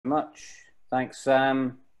much. Thanks,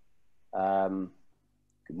 Sam.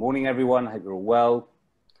 Good morning, everyone. I hope you're all well.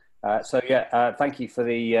 Thank you for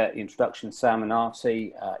the introduction, Sam and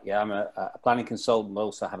Artie. I'm a planning consultant, but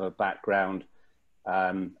also have a background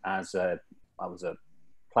I was a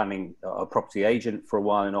planning property agent for a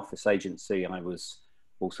while, in office agency. I was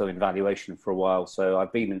also in valuation for a while. So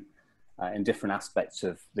I've been in different aspects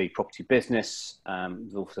of the property business.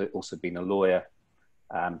 I've also been a lawyer,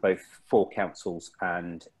 both for councils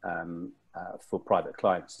and for private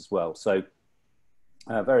clients as well. So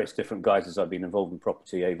various different guises I've been involved in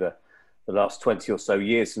property over the last 20 or so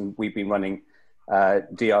years, and we've been running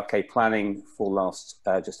DRK Planning for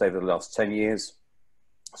just over the last 10 years.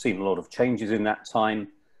 Seen a lot of changes in that time.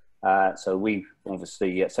 So we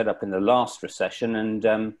obviously set up in the last recession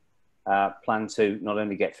and plan to not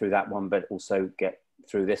only get through that one, but also get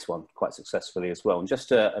through this one quite successfully as well. And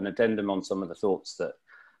just an addendum on some of the thoughts that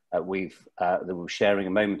we were sharing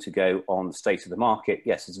a moment ago on the state of the market.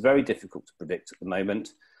 Yes, it's very difficult to predict at the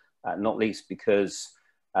moment, not least because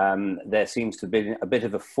there seems to be a bit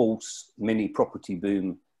of a false mini property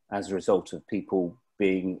boom as a result of people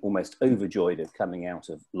being almost overjoyed of coming out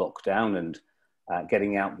of lockdown and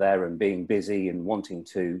getting out there and being busy and wanting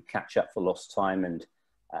to catch up for lost time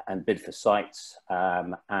and bid for sites,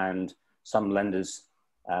 and some lenders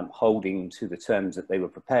holding to the terms that they were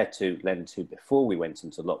prepared to lend to before we went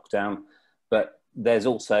into lockdown. But there's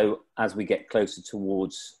also, as we get closer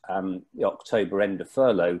towards the October end of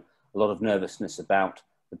furlough, a lot of nervousness about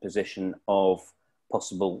the position of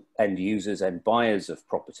possible end users and buyers of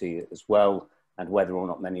property as well, and whether or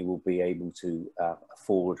not many will be able to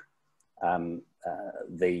afford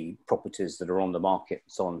the properties that are on the market,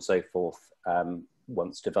 so on and so forth,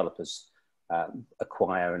 once developers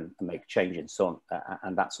acquire and make change and so on,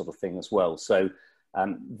 and that sort of thing as well. So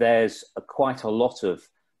there's quite a lot of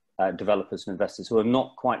developers and investors who are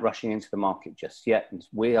not quite rushing into the market just yet, and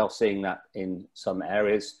we are seeing that in some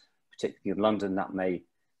areas, particularly in London. That may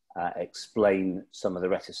explain some of the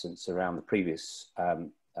reticence around the previous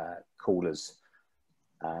callers'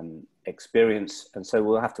 experience, and so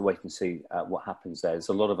we'll have to wait and see what happens there. There's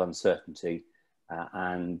a lot of uncertainty,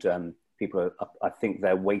 and people are, I think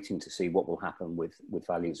they're waiting to see what will happen with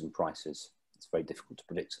values and prices. It's very difficult to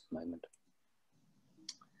predict at the moment.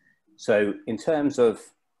 So in terms of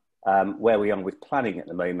where we are with planning at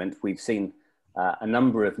the moment, we've seen a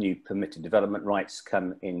number of new permitted development rights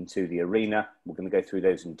come into the arena. We're going to go through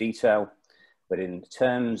those in detail, but in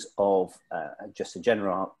terms of just a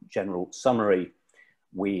general summary,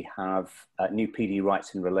 we have new PD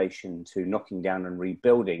rights in relation to knocking down and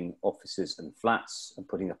rebuilding offices and flats and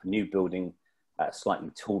putting up a new building, slightly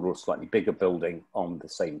taller or slightly bigger building on the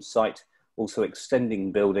same site. Also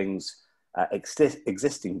extending buildings,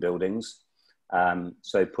 existing buildings,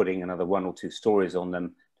 so putting another 1 or 2 stories on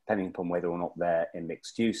them, depending upon whether or not they're in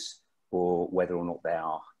mixed use or whether or not they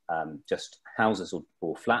are just houses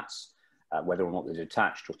or flats, whether or not they're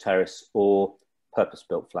detached or terrace or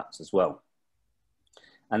purpose-built flats as well.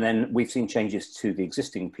 And then we've seen changes to the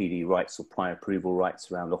existing PD rights or prior approval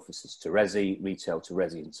rights around offices to resi, retail to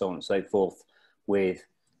resi, and so on and so forth, with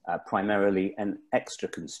primarily an extra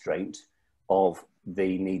constraint of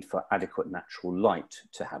the need for adequate natural light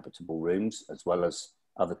to habitable rooms, as well as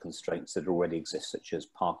other constraints that already exist, such as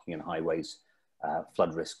parking and highways,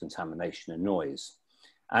 flood risk, contamination and noise.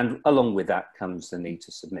 And along with that comes the need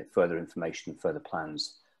to submit further information and further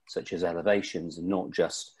plans, such as elevations, and not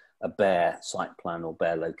just a bare site plan or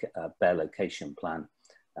bare location plan,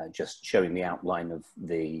 just showing the outline of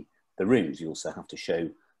the rooms. You also have to show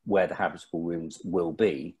where the habitable rooms will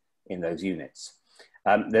be in those units.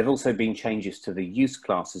 There have also been changes to the use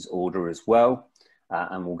classes order as well,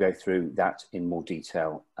 and we'll go through that in more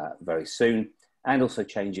detail very soon, and also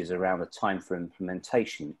changes around the time for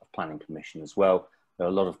implementation of planning permission as well. There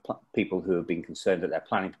are a lot of people who have been concerned that their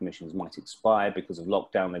planning permissions might expire because of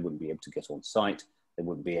lockdown. They wouldn't be able to get on site. They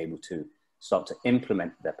wouldn't be able to start to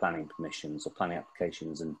implement their planning permissions or planning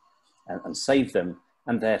applications and save them.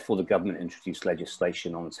 And therefore the government introduced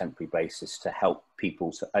legislation on a temporary basis to help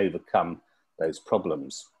people to overcome those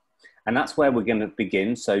problems. And that's where we're going to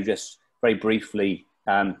begin. So just very briefly,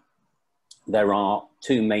 there are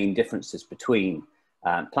 2 main differences between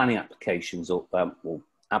planning applications or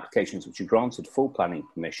applications which are granted full planning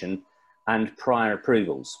permission and prior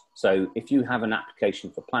approvals. So if you have an application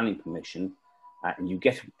for planning permission and you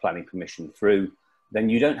get a planning permission through, then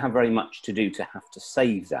you don't have very much to do to have to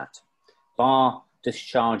save that, bar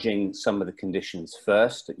discharging some of the conditions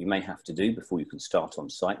first that you may have to do before you can start on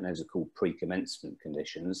site, and those are called pre-commencement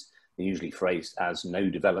conditions. They're usually phrased as no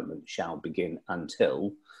development shall begin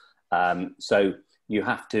until. So you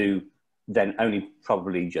have to then only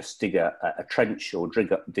probably just dig a trench or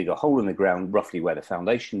dig a hole in the ground roughly where the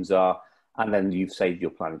foundations are, and then you've saved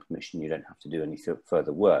your planning permission. You don't have to do any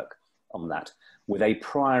further work on that. With a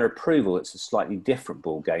prior approval, it's a slightly different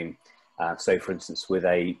ball game. So for instance, with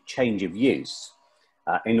a change of use,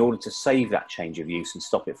 in order to save that change of use and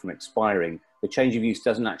stop it from expiring, the change of use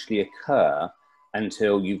doesn't actually occur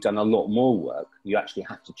until you've done a lot more work. You actually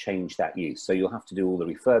have to change that use. So you'll have to do all the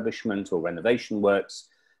refurbishment or renovation works.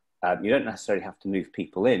 You don't necessarily have to move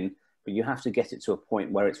people in, but you have to get it to a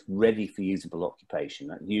point where it's ready for usable occupation.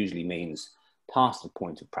 That usually means past the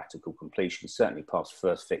point of practical completion, certainly past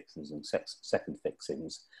first fixings and second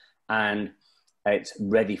fixings, and it's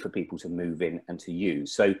ready for people to move in and to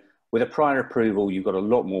use. So with a prior approval, you've got a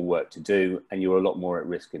lot more work to do, and you're a lot more at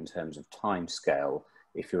risk in terms of time scale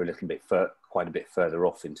if you're a little bit quite a bit further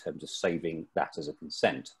off in terms of saving that as a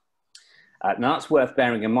consent. Now that's worth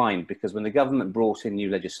bearing in mind, because when the government brought in new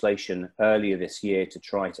legislation earlier this year to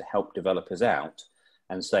try to help developers out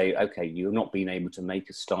and say, okay, you're not being able to make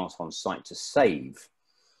a start on site to save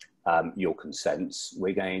your consents,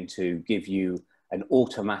 we're going to give you an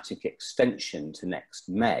automatic extension to next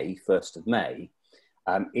May, 1st of May.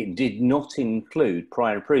 It did not include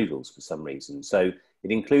prior approvals for some reason. So it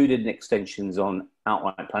included extensions on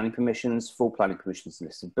outline planning permissions, full planning permissions and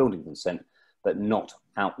listed building consent, but not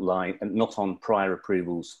on prior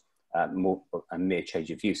approvals and mere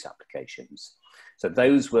change of use applications. So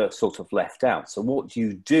those were sort of left out. So what do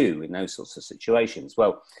you do in those sorts of situations?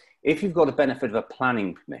 Well, if you've got a benefit of a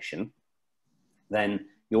planning permission, then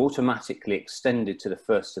you're automatically extended to the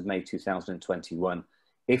 1st of May 2021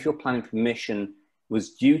 if your planning permission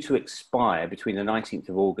was due to expire between the 19th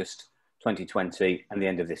of August 2020 and the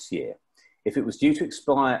end of this year. If it was due to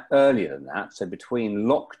expire earlier than that, so between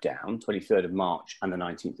lockdown, 23rd of March and the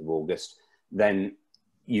 19th of August, then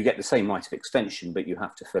you get the same right of extension, but you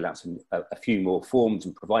have to fill out a few more forms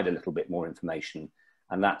and provide a little bit more information.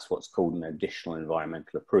 And that's what's called an additional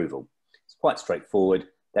environmental approval. It's quite straightforward.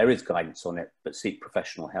 There is guidance on it, but seek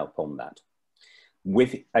professional help on that.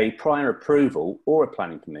 With a prior approval or a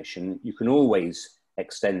planning permission, you can always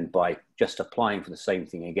extend by just applying for the same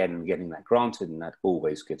thing again and getting that granted, and that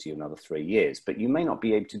always gives you another 3 years. But you may not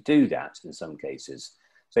be able to do that in some cases.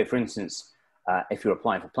 So for instance, if you're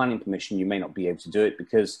applying for planning permission, you may not be able to do it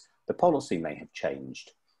because the policy may have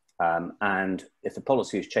changed. And if the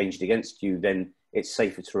policy has changed against you, then it's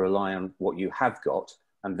safer to rely on what you have got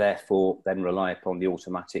and therefore then rely upon the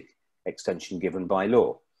automatic extension given by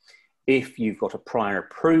law. If you've got a prior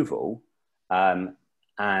approval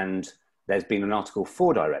and there's been an Article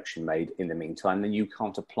 4 direction made in the meantime, then you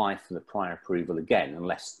can't apply for the prior approval again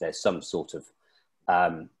unless there's some sort of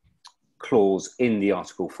clause in the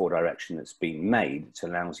Article 4 direction that's been made that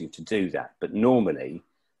allows you to do that. But normally,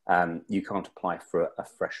 you can't apply for a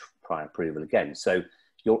fresh prior approval again. So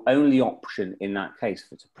your only option in that case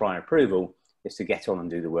for prior approval is to get on and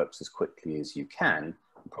do the works as quickly as you can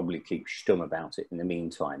and probably keep stum about it in the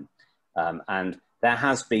meantime. And there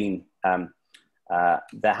has been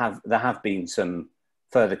there have been some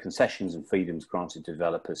further concessions and freedoms granted to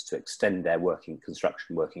developers to extend their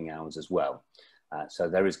construction working hours as well. So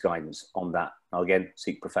there is guidance on that. I'll again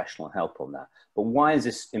seek professional help on that. But why is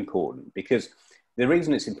this important? Because the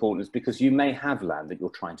reason it's important is because you may have land that you're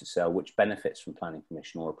trying to sell which benefits from planning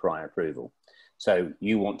permission or a prior approval. So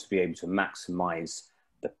you want to be able to maximise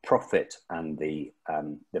the profit and the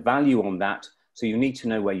value on that. So you need to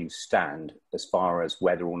know where you stand as far as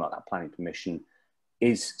whether or not that planning permission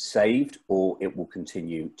is saved or it will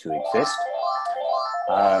continue to exist.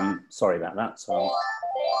 Sorry about that. So,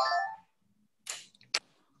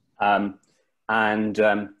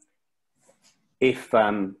 if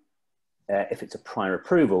it's a prior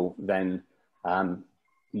approval, then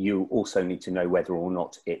you also need to know whether or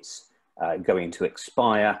not it's going to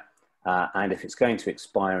expire. And if it's going to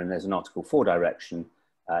expire and there's an Article 4 direction,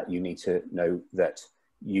 you need to know that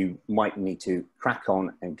you might need to crack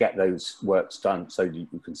on and get those works done so that you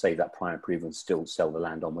can save that prior approval and still sell the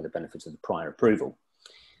land on with the benefits of the prior approval.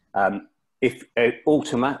 Also,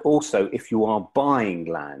 if you are buying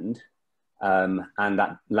land and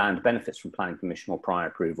that land benefits from planning permission or prior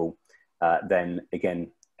approval, then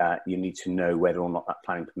again, you need to know whether or not that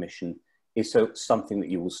planning permission is something that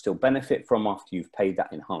you will still benefit from after you've paid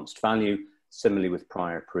that enhanced value, similarly with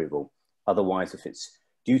prior approval. Otherwise, if it's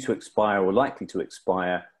due to expire or likely to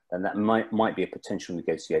expire, then that might be a potential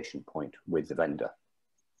negotiation point with the vendor.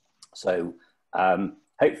 So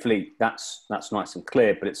hopefully that's nice and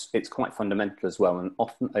clear, but it's quite fundamental as well and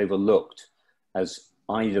often overlooked as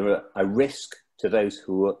either a risk to those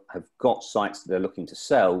who have got sites that they're looking to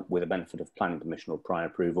sell with a benefit of planning permission or prior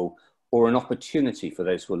approval, or an opportunity for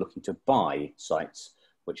those who are looking to buy sites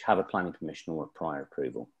which have a planning permission or a prior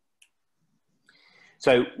approval.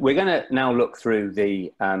 So we're going to now look through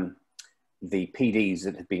the PDs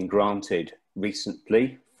that have been granted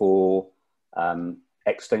recently for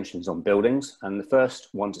extensions on buildings. And the first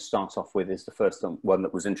one to start off with is the first one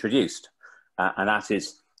that was introduced, and that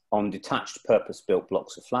is on detached purpose-built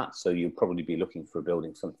blocks of flats. So you'll probably be looking for a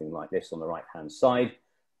building something like this on the right-hand side.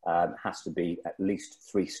 It has to be at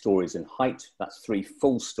least 3 stories in height. That's 3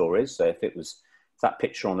 full stories. So if that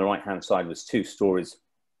picture on the right-hand side was 2 stories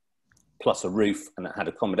plus a roof and it had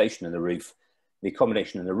accommodation in the roof, the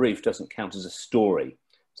accommodation in the roof doesn't count as a story.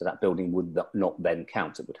 So that building would not then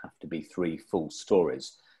count. It would have to be 3 full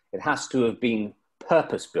stories. It has to have been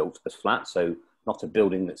purpose-built as flats, so not a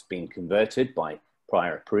building that's been converted by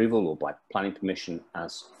prior approval or by planning permission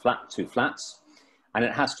as to flats. And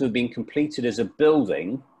it has to have been completed as a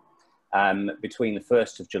building between the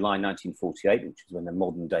 1st of July 1948, which is when the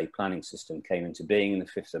modern day planning system came into being, and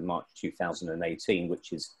the 5th of March 2018,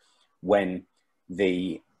 which is when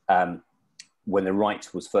the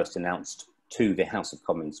right was first announced to the House of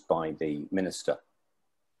Commons by the Minister.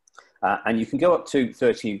 And you can go up to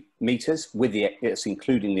 30 metres with it's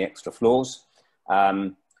including the extra floors,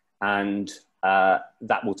 and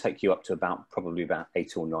that will take you up to probably about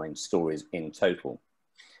 8 or 9 stories in total.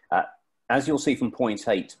 As you'll see from point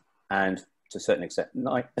 8 and to a certain extent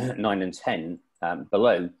 9 and 10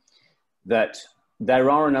 below, that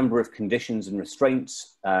there are a number of conditions and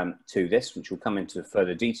restraints to this, which will come into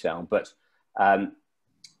further detail, but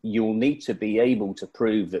you'll need to be able to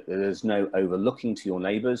prove that there's no overlooking to your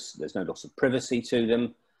neighbours, there's no loss of privacy to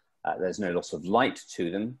them, there's no loss of light to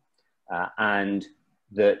them, and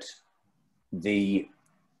that the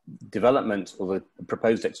development or the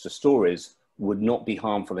proposed extra stories would not be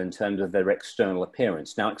harmful in terms of their external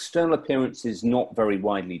appearance. Now, external appearance is not very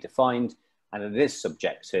widely defined, and it is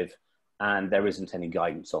subjective, and there isn't any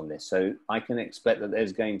guidance on this. So I can expect that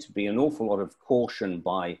there's going to be an awful lot of caution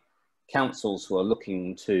by councils who are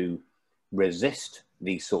looking to resist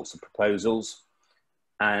these sorts of proposals.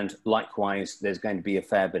 And likewise, there's going to be a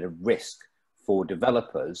fair bit of risk for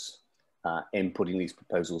developers in putting these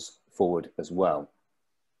proposals forward as well.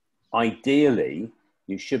 Ideally,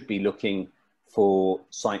 you should be looking for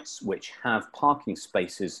sites which have parking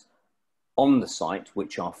spaces on the site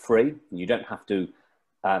which are free. You don't have to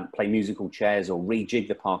play musical chairs or rejig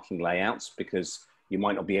the parking layouts, because you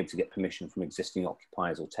might not be able to get permission from existing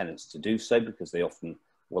occupiers or tenants to do so, because they often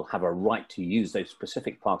will have a right to use those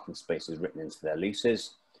specific parking spaces written into their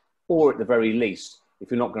leases. Or at the very least, if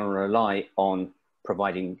you're not going to rely on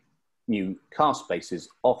providing new car spaces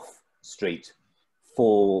off street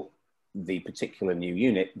for the particular new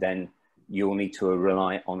unit, then you'll need to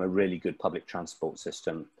rely on a really good public transport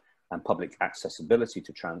system and public accessibility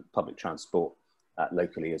to public transport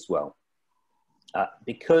locally as well.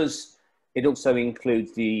 Because it also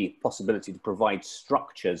includes the possibility to provide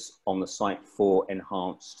structures on the site for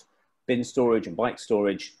enhanced bin storage and bike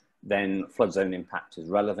storage, then flood zone impact is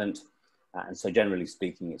relevant. And so generally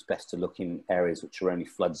speaking, it's best to look in areas which are only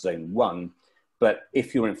flood zone 1. But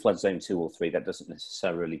if you're in flood zone 2 or 3, that doesn't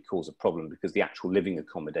necessarily cause a problem, because the actual living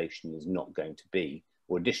accommodation is not going to be,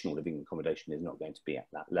 or additional living accommodation is not going to be at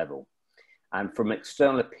that level. And from an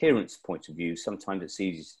external appearance point of view, sometimes it's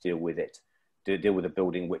easy to deal with a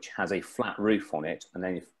building which has a flat roof on it, and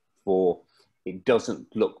then it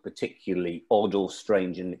doesn't look particularly odd or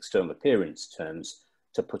strange in external appearance terms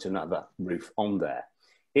to put another roof on there.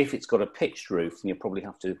 If it's got a pitched roof, then you'll probably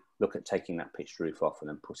have to look at taking that pitched roof off and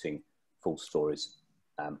then putting full stories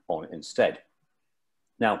on instead.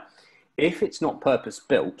 Now, if it's not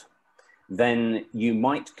purpose-built, then you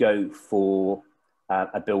might go for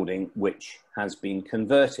a building which has been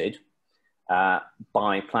converted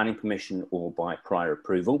by planning permission or by prior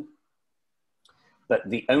approval. But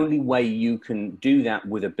the only way you can do that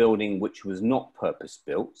with a building which was not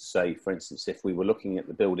purpose-built, say, for instance, if we were looking at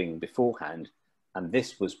the building beforehand and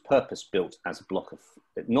this was purpose-built as a block of,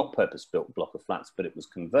 not purpose-built block of flats, but it was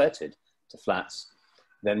converted to flats,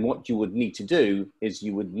 then what you would need to do is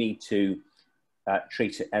you would need to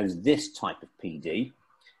treat it as this type of PD,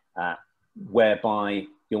 whereby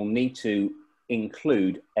you'll need to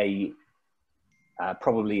include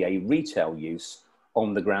probably a retail use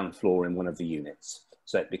on the ground floor in one of the units.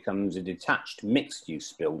 So it becomes a detached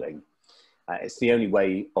mixed-use building. It's the only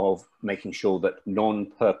way of making sure that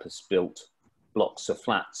non-purpose-built blocks of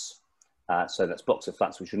flats, so that's blocks of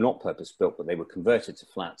flats which are not purpose-built, but they were converted to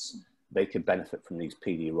flats, they could benefit from these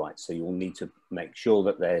PD rights. So you'll need to make sure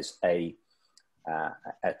that there's a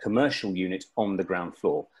a commercial unit on the ground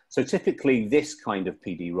floor. So typically this kind of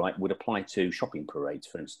PD right would apply to shopping parades,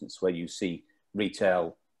 for instance, where you see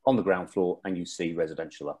retail on the ground floor and you see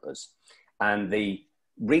residential uppers. And the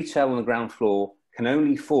retail on the ground floor can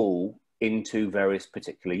only fall into various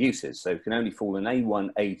particular uses. So it can only fall in A1,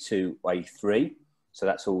 A2, A3. So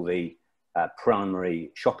that's all the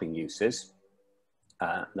primary shopping uses.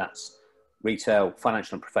 That's retail,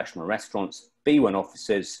 financial and professional restaurants, B1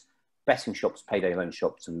 offices, betting shops, payday loan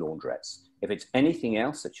shops, and laundrettes. If it's anything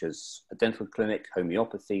else, such as a dental clinic,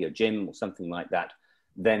 homeopathy, a gym, or something like that,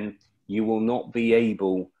 then you will not be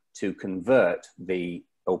able to convert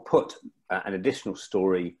or put an additional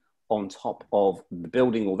story on top of the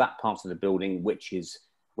building, or that part of the building which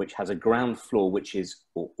has a ground floor,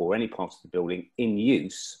 or any part of the building in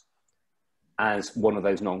use as one of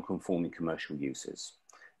those non-conforming commercial uses.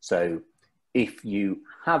 So if you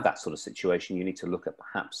have that sort of situation, you need to look at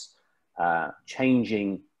perhaps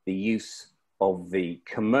changing the use of the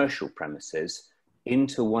commercial premises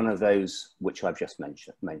into one of those which I've just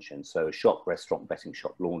mentioned. So a shop, restaurant, betting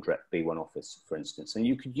shop, laundrette, B1 office, for instance. And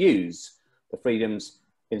you could use the freedoms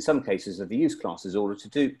in some cases of the use classes order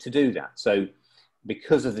to do that. So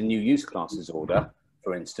because of the new use classes order,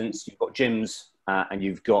 for instance, you've got gyms and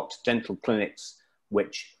you've got dental clinics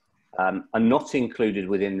which are not included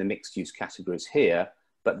within the mixed use categories here,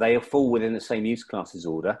 but they fall within the same use classes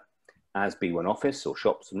order as B1 office or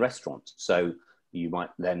shops and restaurants. So you might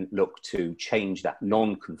then look to change that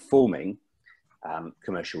non-conforming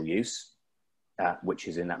commercial use, which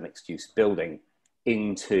is in that mixed use building,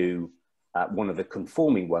 into one of the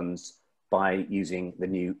conforming ones by using the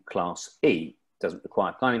new Class E. Doesn't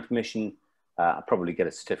require planning permission. I'll probably get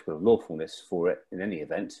a certificate of lawfulness for it in any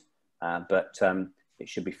event, but it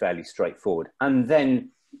should be fairly straightforward. And then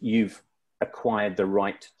you've acquired the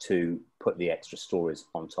right to put the extra stories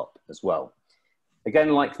on top as well.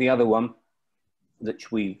 Again, like the other one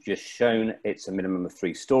that we've just shown, it's a minimum of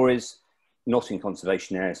 3 stories, not in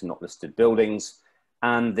conservation areas and not listed buildings,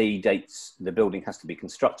 and the dates the building has to be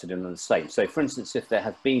constructed in are the same. So for instance, if there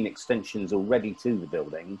have been extensions already to the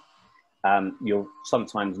building, you're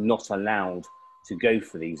sometimes not allowed to go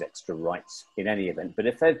for these extra rights in any event. But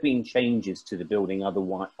if there have been changes to the building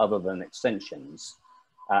other than extensions,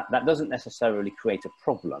 that doesn't necessarily create a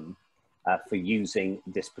problem for using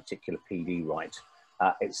this particular PD right.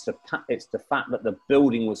 It's the fact that the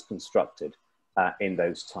building was constructed in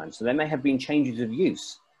those times. So there may have been changes of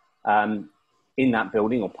use in that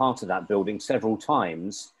building or part of that building several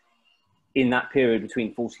times in that period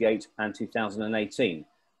between 48 and 2018.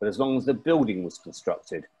 But as long as the building was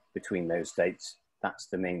constructed between those dates, that's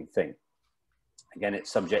the main thing. Again, it's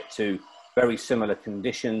subject to very similar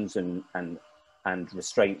conditions and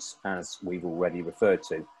restraints as we've already referred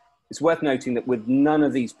to. It's worth noting that with none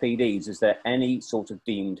of these PDs is there any sort of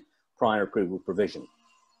deemed prior approval provision.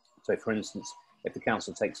 So for instance, if the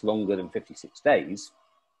council takes longer than 56 days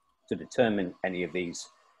to determine any of these,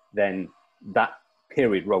 then that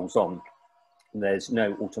period rolls on. There's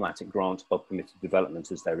no automatic grant of permitted development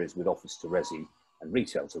as there is with office to resi and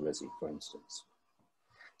retail to resi, for instance.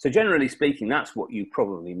 So generally speaking, that's what you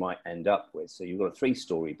probably might end up with. So you've got a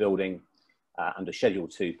 3-story building under Schedule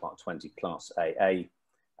 2, Part 20, Class AA,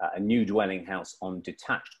 a new dwelling house on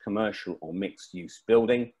detached commercial or mixed use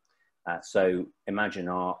building. So imagine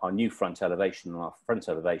our new front elevation, our front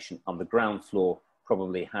elevation on the ground floor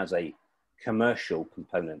probably has a commercial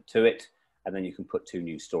component to it, and then you can put 2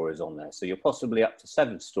 new stories on there. So you're possibly up to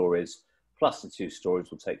 7 stories, plus the 2 stories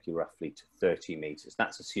will take you roughly to 30 meters.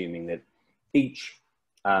 That's assuming that each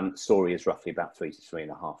story is roughly about 3 to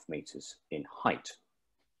 3.5 meters in height.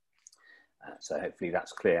 So hopefully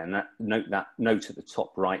that's clear. And that note at the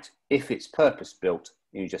top right, if it's purpose built,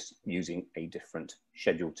 you're just using a different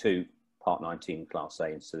Schedule 2, Part 19, Class A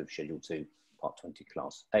instead of Schedule 2, Part 20,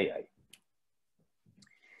 Class AA.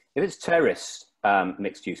 If it's terrace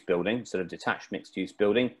mixed use building, sort of detached mixed use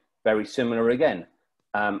building, very similar again.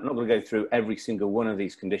 I'm not going to go through every single one of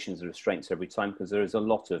these conditions and restraints every time because there is a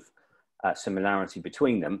lot of similarity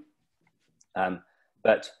between them.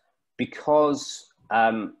 But because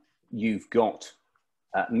you've got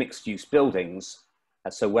mixed use buildings,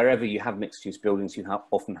 so wherever you have mixed use buildings, you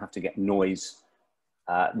often have to get noise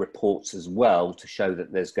reports as well to show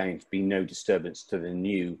that there's going to be no disturbance to the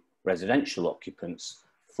new residential occupants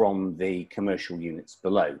from the commercial units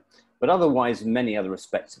below. But otherwise, in many other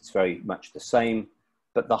respects, it's very much the same,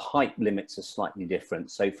 but the height limits are slightly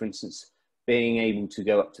different. So for instance, being able to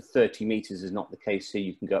go up to 30 meters is not the case here.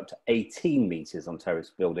 You can go up to 18 meters on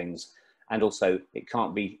terrace buildings. And also it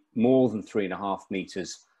can't be more than 3.5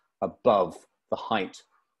 meters above the height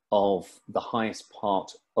of the highest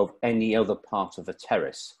part of any other part of a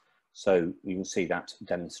terrace. So you can see that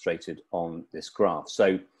demonstrated on this graph.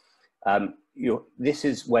 So this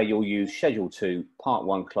is where you'll use Schedule 2, Part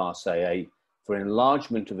 1, Class AA for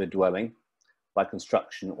enlargement of a dwelling by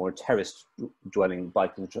construction, or a terraced dwelling by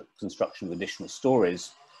construction of additional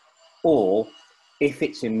stories, or if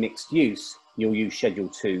it's in mixed use, you'll use Schedule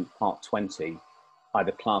 2, Part 20,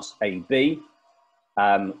 either Class AB,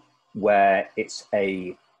 where it's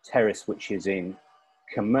a terrace which is in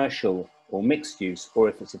commercial or mixed use, or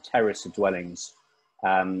if it's a terrace of dwellings,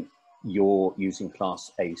 you're using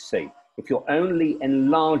Class AC. If you're only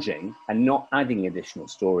enlarging and not adding additional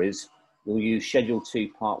stories, you'll use Schedule 2,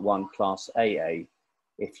 Part 1, Class AA.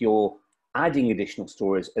 If you're adding additional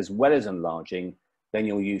stories as well as enlarging, then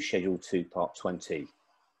you'll use Schedule 2, Part 20,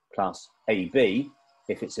 Class AB,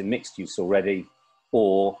 if it's a mixed use already,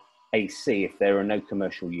 or AC if there are no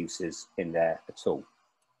commercial uses in there at all.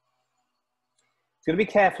 So, to be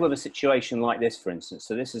careful of a situation like this, for instance.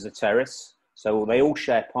 So this is a terrace, so they all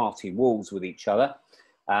share party walls with each other.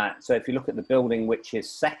 So if you look at the building which is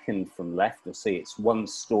second from left, you'll see it's 1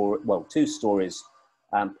 story, well, 2 stories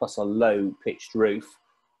plus a low pitched roof.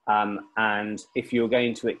 And if you're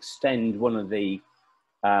going to extend one of the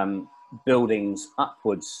buildings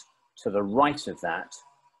upwards to the right of that,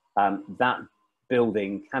 that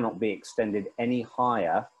building cannot be extended any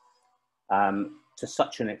higher to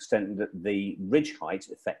such an extent that the ridge height,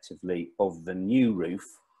 effectively, of the new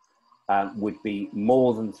roof would be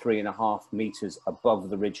more than 3.5 meters above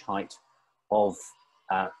the ridge height of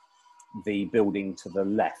the building to the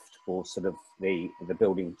left, or sort of the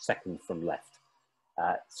building second from left.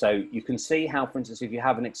 So you can see how, for instance, if you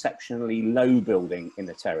have an exceptionally low building in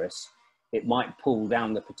the terrace, it might pull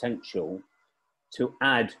down the potential to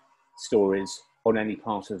add stories on any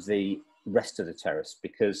part of the rest of the terrace,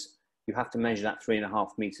 because you have to measure that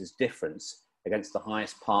 3.5 meters difference against the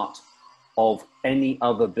highest part of any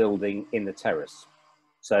other building in the terrace.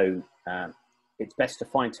 So it's best to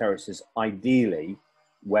find terraces ideally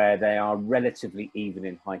where they are relatively even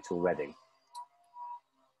in height already.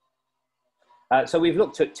 So we've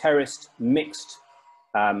looked at terraced mixed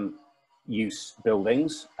use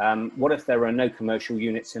buildings. What if there are no commercial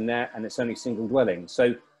units in there and it's only single dwellings?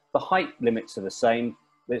 So the height limits are the same,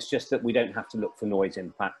 but it's just that we don't have to look for noise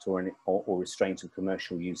impact or restraint of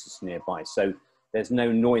commercial uses nearby. So there's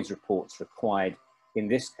no noise reports required in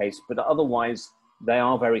this case, but otherwise they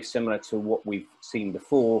are very similar to what we've seen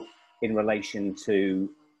before in relation to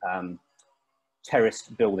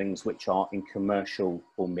terraced buildings which are in commercial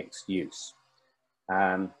or mixed use.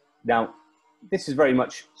 Now, this is very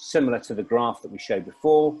much similar to the graph that we showed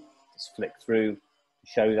before. Let's flick through to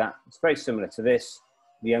show that. It's very similar to this.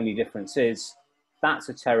 The only difference is that's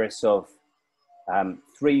a terrace of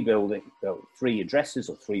 3 addresses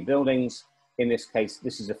or 3 buildings. In this case,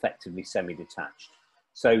 this is effectively semi-detached.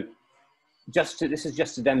 So this is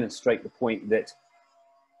just to demonstrate the point that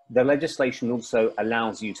the legislation also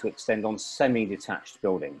allows you to extend on semi-detached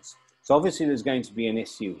buildings. So obviously there's going to be an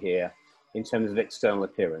issue here in terms of external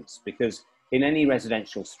appearance, because in any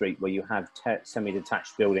residential street where you have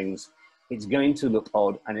semi-detached buildings, it's going to look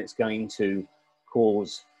odd and it's going to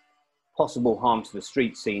cause possible harm to the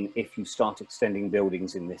street scene if you start extending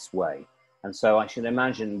buildings in this way. And so I should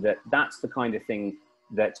imagine that that's the kind of thing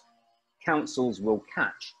that councils will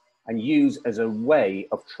catch and use as a way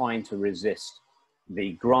of trying to resist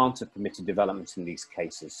the grant of permitted development in these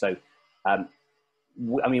cases. So, I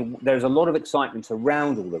mean, there's a lot of excitement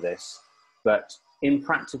around all of this, but in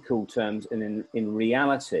practical terms and in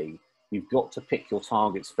reality, you've got to pick your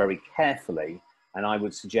targets very carefully. And I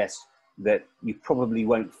would suggest that you probably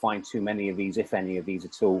won't find too many of these, if any of these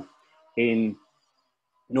at all, in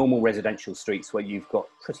normal residential streets where you've got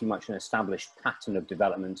pretty much an established pattern of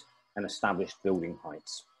development and established building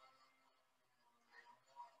heights.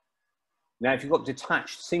 Now, if you've got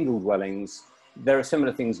detached single dwellings, there are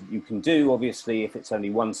similar things you can do. Obviously, if it's only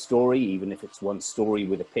 1 story, even if it's 1 story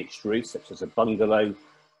with a pitched roof, such as a bungalow,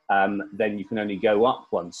 then you can only go up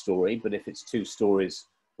 1 story. But if it's 2 stories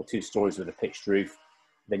or 2 stories with a pitched roof,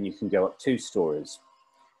 then you can go up 2 stories.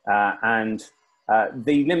 The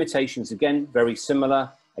limitations, again, very similar.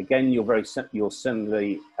 Again, you're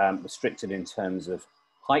similarly restricted in terms of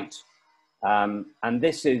height. And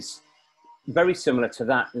this is very similar to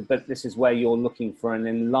that, but this is where you're looking for an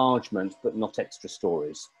enlargement, but not extra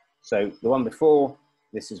stories. So the one before,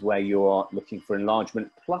 this is where you're looking for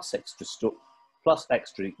enlargement plus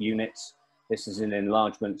extra units. This is an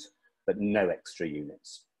enlargement, but no extra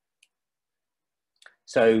units.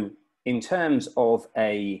 So in terms of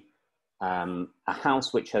a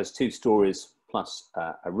house which has 2 stories plus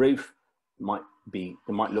a roof,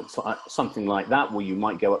 might look something like that, where you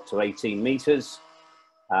might go up to 18 meters,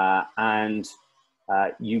 and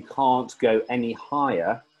you can't go any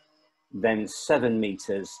higher than 7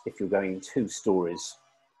 meters if you're going 2 stories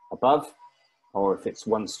above, or if it's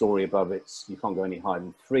 1 story above, you can't go any higher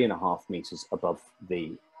than 3.5 meters above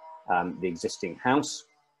the existing house.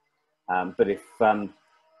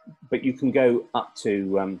 But you can go up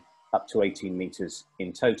to 18 meters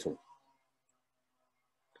in total.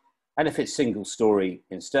 And if it's single story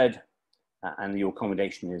instead, and your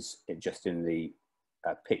accommodation is just in the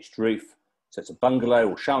pitched roof, so it's a bungalow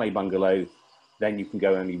or chalet bungalow, then you can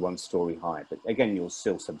go only 1 story high. But again, you're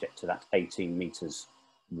still subject to that 18 meters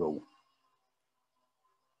rule.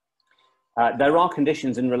 There are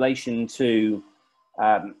conditions in relation to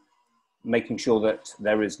making sure that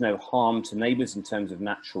there is no harm to neighbours in terms of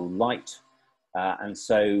natural light. And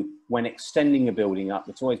so when extending a building up,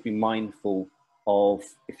 let's always be mindful of,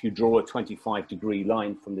 if you draw a 25-degree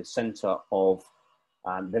line from the centre of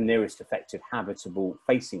the nearest effective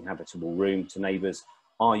facing habitable room to neighbours,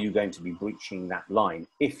 are you going to be breaching that line?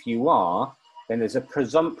 If you are, then there's a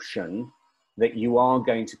presumption that you are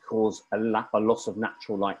going to cause a loss of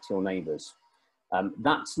natural light to your neighbours.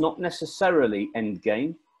 That's not necessarily end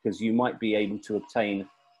game, because you might be able to obtain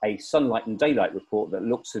a sunlight and daylight report that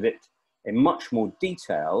looks at it in much more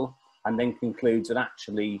detail and then concludes that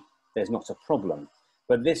actually there's not a problem.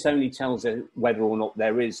 But this only tells us whether or not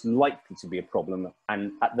there is likely to be a problem,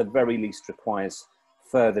 and at the very least requires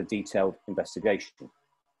further detailed investigation.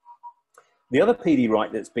 The other PD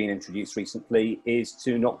right that's been introduced recently is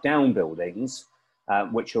to knock down buildings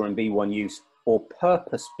which are in B1 use or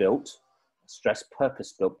purpose-built, stress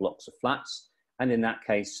purpose-built blocks of flats. And in that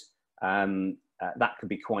case, that could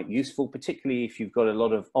be quite useful, particularly if you've got a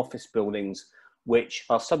lot of office buildings which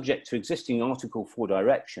are subject to existing Article 4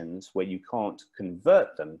 directions where you can't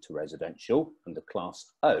convert them to residential under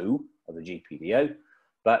Class O of the GPDO.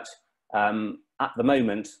 But at the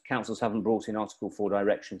moment, councils haven't brought in Article 4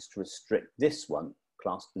 directions to restrict this one,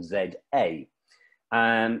 Class ZA.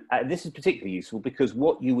 This is particularly useful because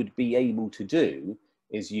what you would be able to do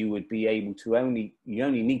is you would be able to you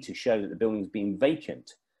only need to show that the building's been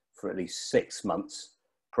vacant for at least 6 months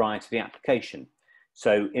prior to the application.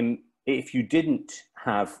 So if you didn't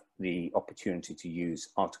have the opportunity to use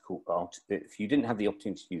if you didn't have the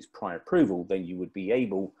opportunity to use prior approval, then you would be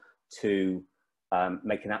able to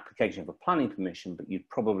make an application for planning permission, but you'd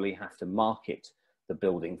probably have to market the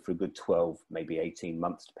building for a good 12, maybe 18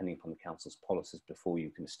 months, depending upon the council's policies, before you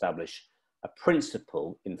can establish a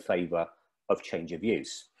principle in favour of change of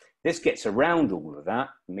use. This gets around all of that.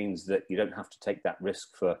 It means that you don't have to take that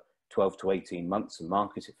risk for 12 to 18 months and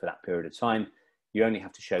market it for that period of time. You only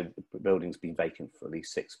have to show that the building's been vacant for at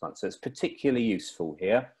least 6 months. So it's particularly useful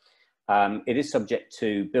here. It is subject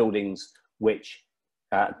to buildings which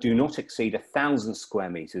do not exceed 1,000 square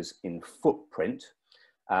metres in footprint,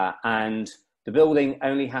 and the building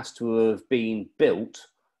only has to have been built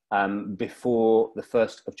before the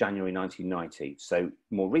 1st of January 1990. So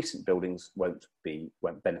more recent buildings won't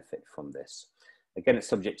benefit from this. Again, it's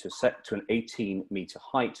subject to an 18-metre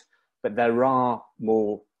height, but there are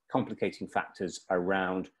more complicating factors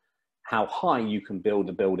around how high you can build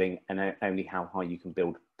a building and only how high you can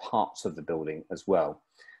build parts of the building as well.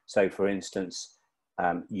 So for instance,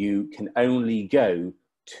 you can only go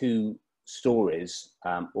 2 stories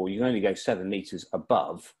or you can only go 7 meters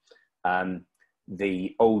above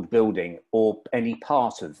the old building or any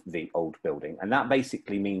part of the old building. And that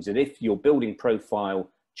basically means that if your building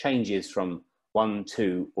profile changes from 1,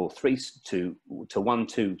 2 or 3 to 1,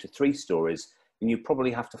 2 to 3 stories, then you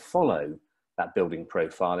probably have to follow that building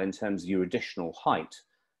profile in terms of your additional height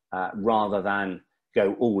rather than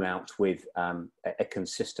go all out with a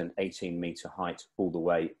consistent 18-meter height all the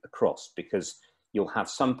way across, because you'll have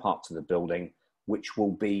some parts of the building which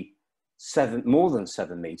will be more than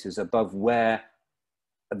 7 meters above where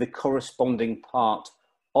the corresponding part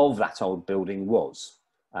of that old building was,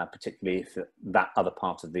 particularly if that other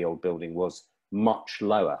part of the old building was much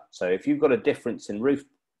lower. So if you've got a difference in roof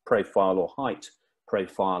profile or height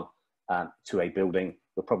profile to a building,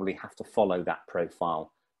 you'll probably have to follow that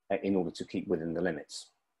profile in order to keep within the limits.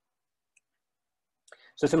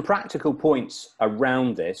 So some practical points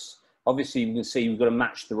around this. Obviously, you can see you've got to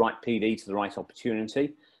match the right PD to the right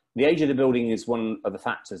opportunity. The age of the building is one of the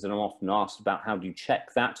factors that I'm often asked about. How do you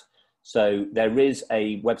check that? So there is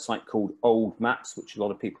a website called Old Maps, which a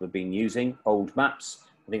lot of people have been using. Old Maps,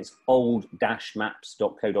 I think it's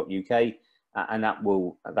old-maps.co.uk, and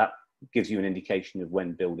that gives you an indication of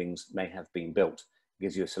when buildings may have been built. It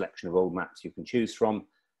gives you a selection of old maps you can choose from,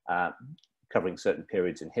 covering certain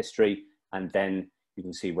periods in history, and then you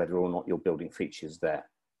can see whether or not your building features there.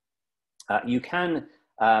 You can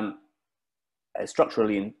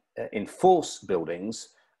structurally enforce buildings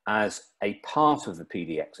as a part of the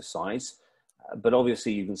PD exercise, but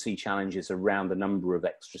obviously you can see challenges around the number of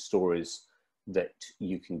extra stories that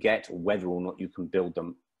you can get, or whether or not you can build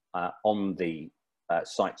them on the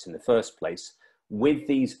sites in the first place. With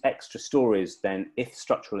these extra stories, then, if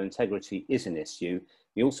structural integrity is an issue,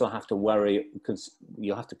 you also have to worry, because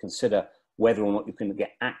you have to consider whether or not you can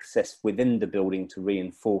get access within the building to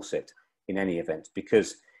reinforce it in any event,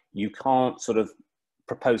 because you can't sort of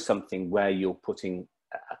propose something where you're putting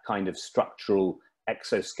a kind of structural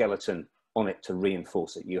exoskeleton on it to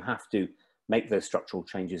reinforce it. You have to make those structural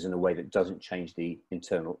changes in a way that doesn't change the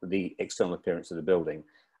external appearance of the building.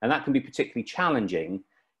 And that can be particularly challenging,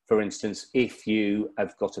 for instance, if you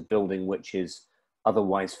have got a building which is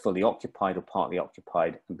otherwise fully occupied or partly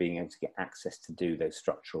occupied, and being able to get access to do those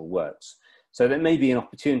structural works. So there may be an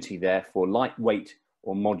opportunity there for lightweight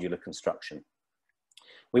or modular construction.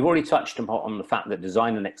 We've already touched on the fact that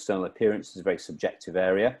design and external appearance is a very subjective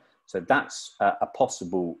area. So that's a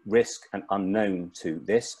possible risk and unknown to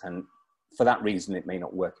this. And for that reason, it may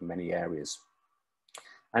not work in many areas.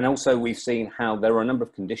 And also we've seen how there are a number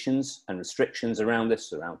of conditions and restrictions around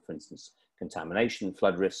this, around, for instance, contamination,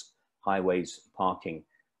 flood risk, highways, parking,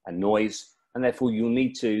 and noise. And therefore you'll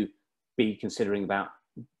need to be considering about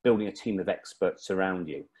building a team of experts around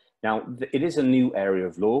you. Now, it is a new area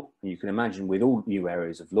of law, and you can imagine with all new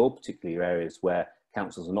areas of law, particularly areas where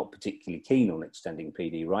councils are not particularly keen on extending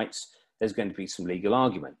PD rights, there's going to be some legal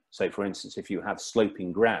argument. So for instance, if you have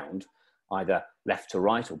sloping ground, either left to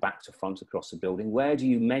right or back to front across a building, where do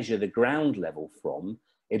you measure the ground level from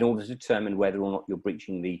in order to determine whether or not you're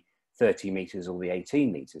breaching the 30 metres or the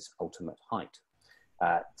 18 metres ultimate height?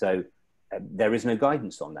 There is no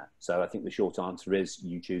guidance on that. So I think the short answer is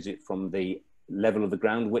you choose it from the level of the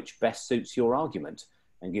ground which best suits your argument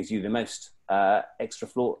and gives you the most extra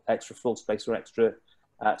floor space or extra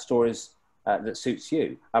stories that suits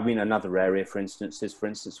you. I mean, another area, for instance, is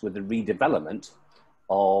with the redevelopment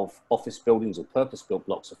of office buildings or purpose-built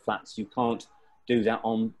blocks of flats. You can't do that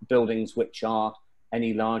on buildings which are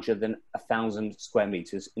any larger than 1,000 square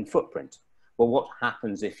meters in footprint. Well, what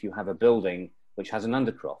happens if you have a building which has an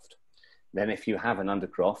undercroft? Then if you have an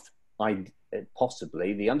undercroft,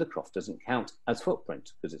 possibly the undercroft doesn't count as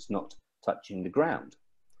footprint because it's not touching the ground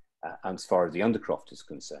as far as the undercroft is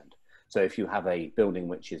concerned. So if you have a building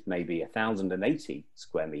which is maybe 1,080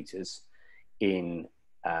 square meters in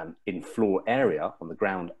floor area, on the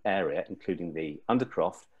ground area, including the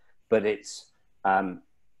undercroft, but it's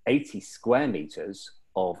 80 square meters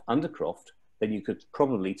of undercroft, then you could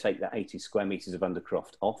probably take that 80 square meters of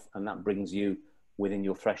undercroft off, and that brings you within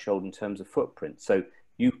your threshold in terms of footprint. So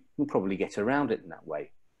you can probably get around it in that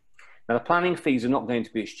way. Now, the planning fees are not going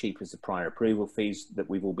to be as cheap as the prior approval fees that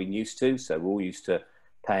we've all been used to. So we're all used to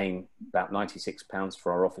paying about £96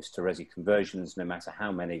 for our office to resi conversions, no matter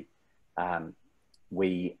how many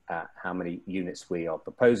units we are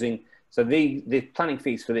proposing. So the planning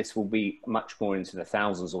fees for this will be much more into the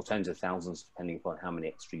thousands or tens of thousands, depending upon how many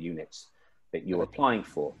extra units that you're applying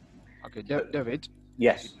for. Okay, David.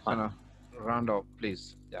 Yes. Round up,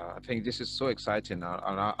 please. Yeah, I think this is so exciting,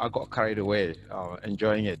 and I got carried away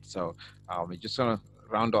enjoying it. So we're just gonna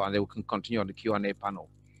round up, and then we can continue on the Q&A panel.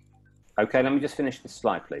 Okay, let me just finish this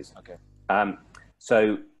slide, please. Okay.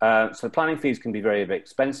 So the planning fees can be very, very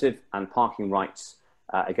expensive, and parking rights,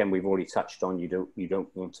 again, we've already touched on. You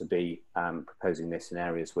don't want to be proposing this in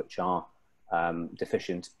areas which are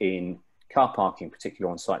deficient in car parking,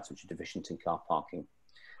 particularly on sites which are deficient in car parking.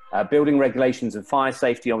 Building regulations and fire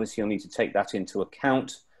safety, obviously you'll need to take that into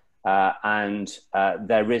account. And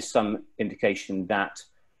there is some indication that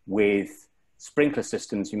with sprinkler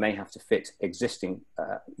systems, you may have to fit existing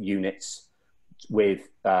units with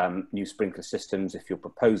new sprinkler systems if you're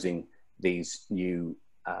proposing these new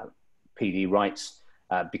PD rights,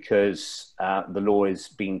 because the law is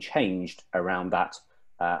being changed around that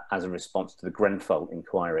as a response to the Grenfell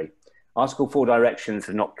inquiry. Article 4 directions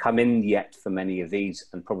have not come in yet for many of these,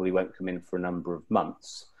 and probably won't come in for a number of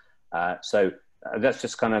months. So that's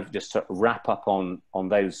just kind of just to wrap up on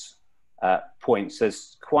those points.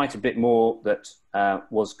 There's quite a bit more that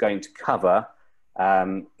was going to cover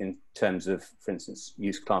in terms of, for instance,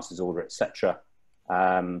 use classes order, etc.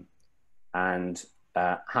 And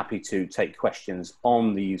happy to take questions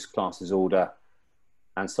on the use classes order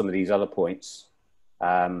and some of these other points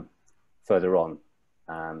further on.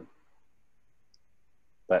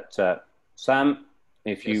 But Sam,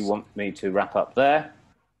 if you want me to wrap up there.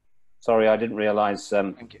 Sorry, I didn't realise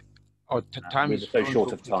Thank you. Time is so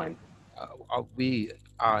short of time.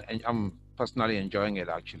 I'm personally enjoying it,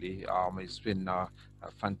 actually. It's been a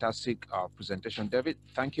fantastic presentation, David.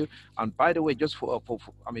 Thank you. And by the way, just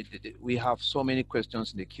I mean, we have so many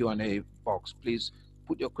questions in the Q&A box. Please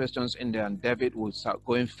put your questions in there, and David will start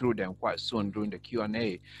going through them quite soon during the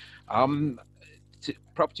Q&A.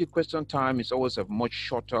 Property question time is always a much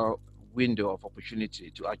shorter window of opportunity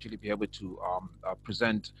to actually be able to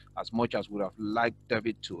present as much as we would have liked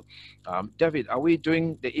David to. David, are we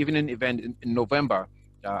doing the evening event in November?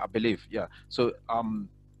 I believe, yeah. So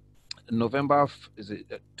November, is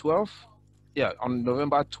it 12th? Yeah, on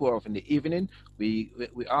November 12th in the evening, we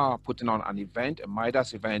are putting on an event, a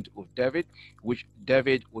Midas event with David, which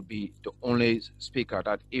David would be the only speaker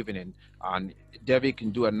that evening. And David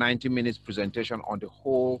can do a 90 minutes presentation on the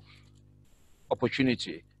whole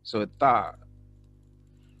opportunity. So that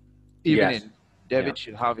evening, yes, David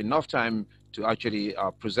should have enough time to actually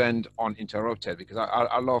present uninterrupted, because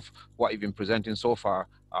I love what you've been presenting so far.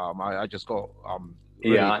 I just got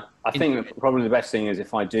really yeah, I think probably the best thing is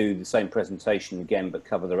if I do the same presentation again, but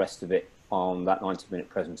cover the rest of it on that 90-minute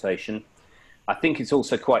presentation. I think it's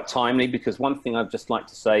also quite timely, because one thing I'd just like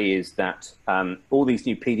to say is that all these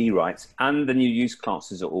new PD rights and the new use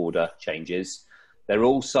classes order changes, they're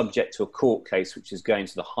all subject to a court case, which is going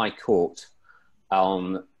to the High Court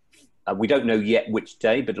on, we don't know yet which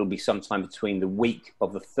day, but it'll be sometime between the week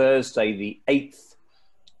of the Thursday, the 8th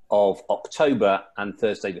of October and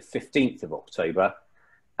Thursday, the 15th of October.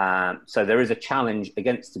 So there is a challenge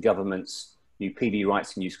against the government's new PD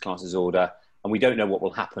rights and use classes order, and we don't know what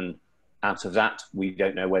will happen out of that. We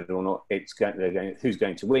don't know whether or not it's who's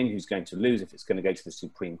going to win, who's going to lose, if it's going to go to the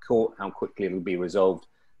Supreme Court, how quickly it'll be resolved.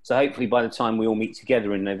 So hopefully by the time we all meet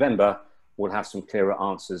together in November, we'll have some clearer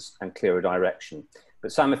answers and clearer direction.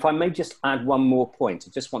 But Sam, if I may just add one more point, I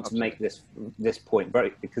just want to make this point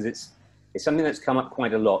because it's something that's come up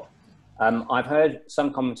quite a lot. I've heard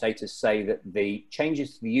some commentators say that the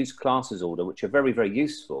changes to the use classes order, which are very, very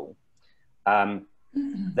useful,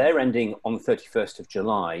 they're ending on the 31st of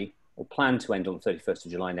July, or plan to end on the 31st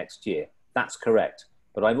of July next year. That's correct.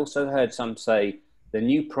 But I've also heard some say the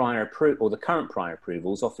new prior approval, or the current prior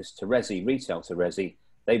approvals, office to resi, retail to resi,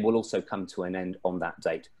 they will also come to an end on that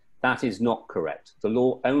date. That is not correct. The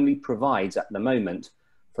law only provides at the moment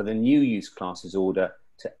for the new use classes order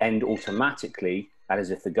to end automatically, that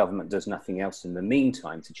is if the government does nothing else in the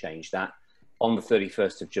meantime to change that, on the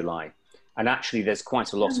 31st of July. And actually there's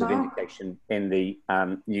quite a lot of indication in the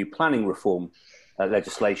new planning reform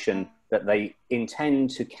legislation that they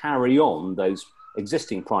intend to carry on those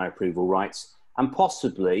existing prior approval rights, and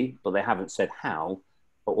possibly, but they haven't said how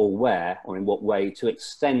or where or in what way, to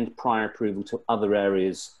extend prior approval to other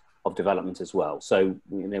areas of development as well. So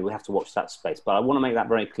we have to watch that space. But I want to make that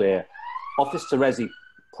very clear. Office to resi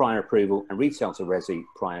prior approval and retail to resi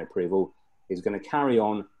prior approval is going to carry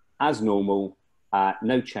on as normal,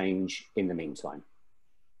 no change in the meantime.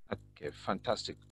 Okay, fantastic.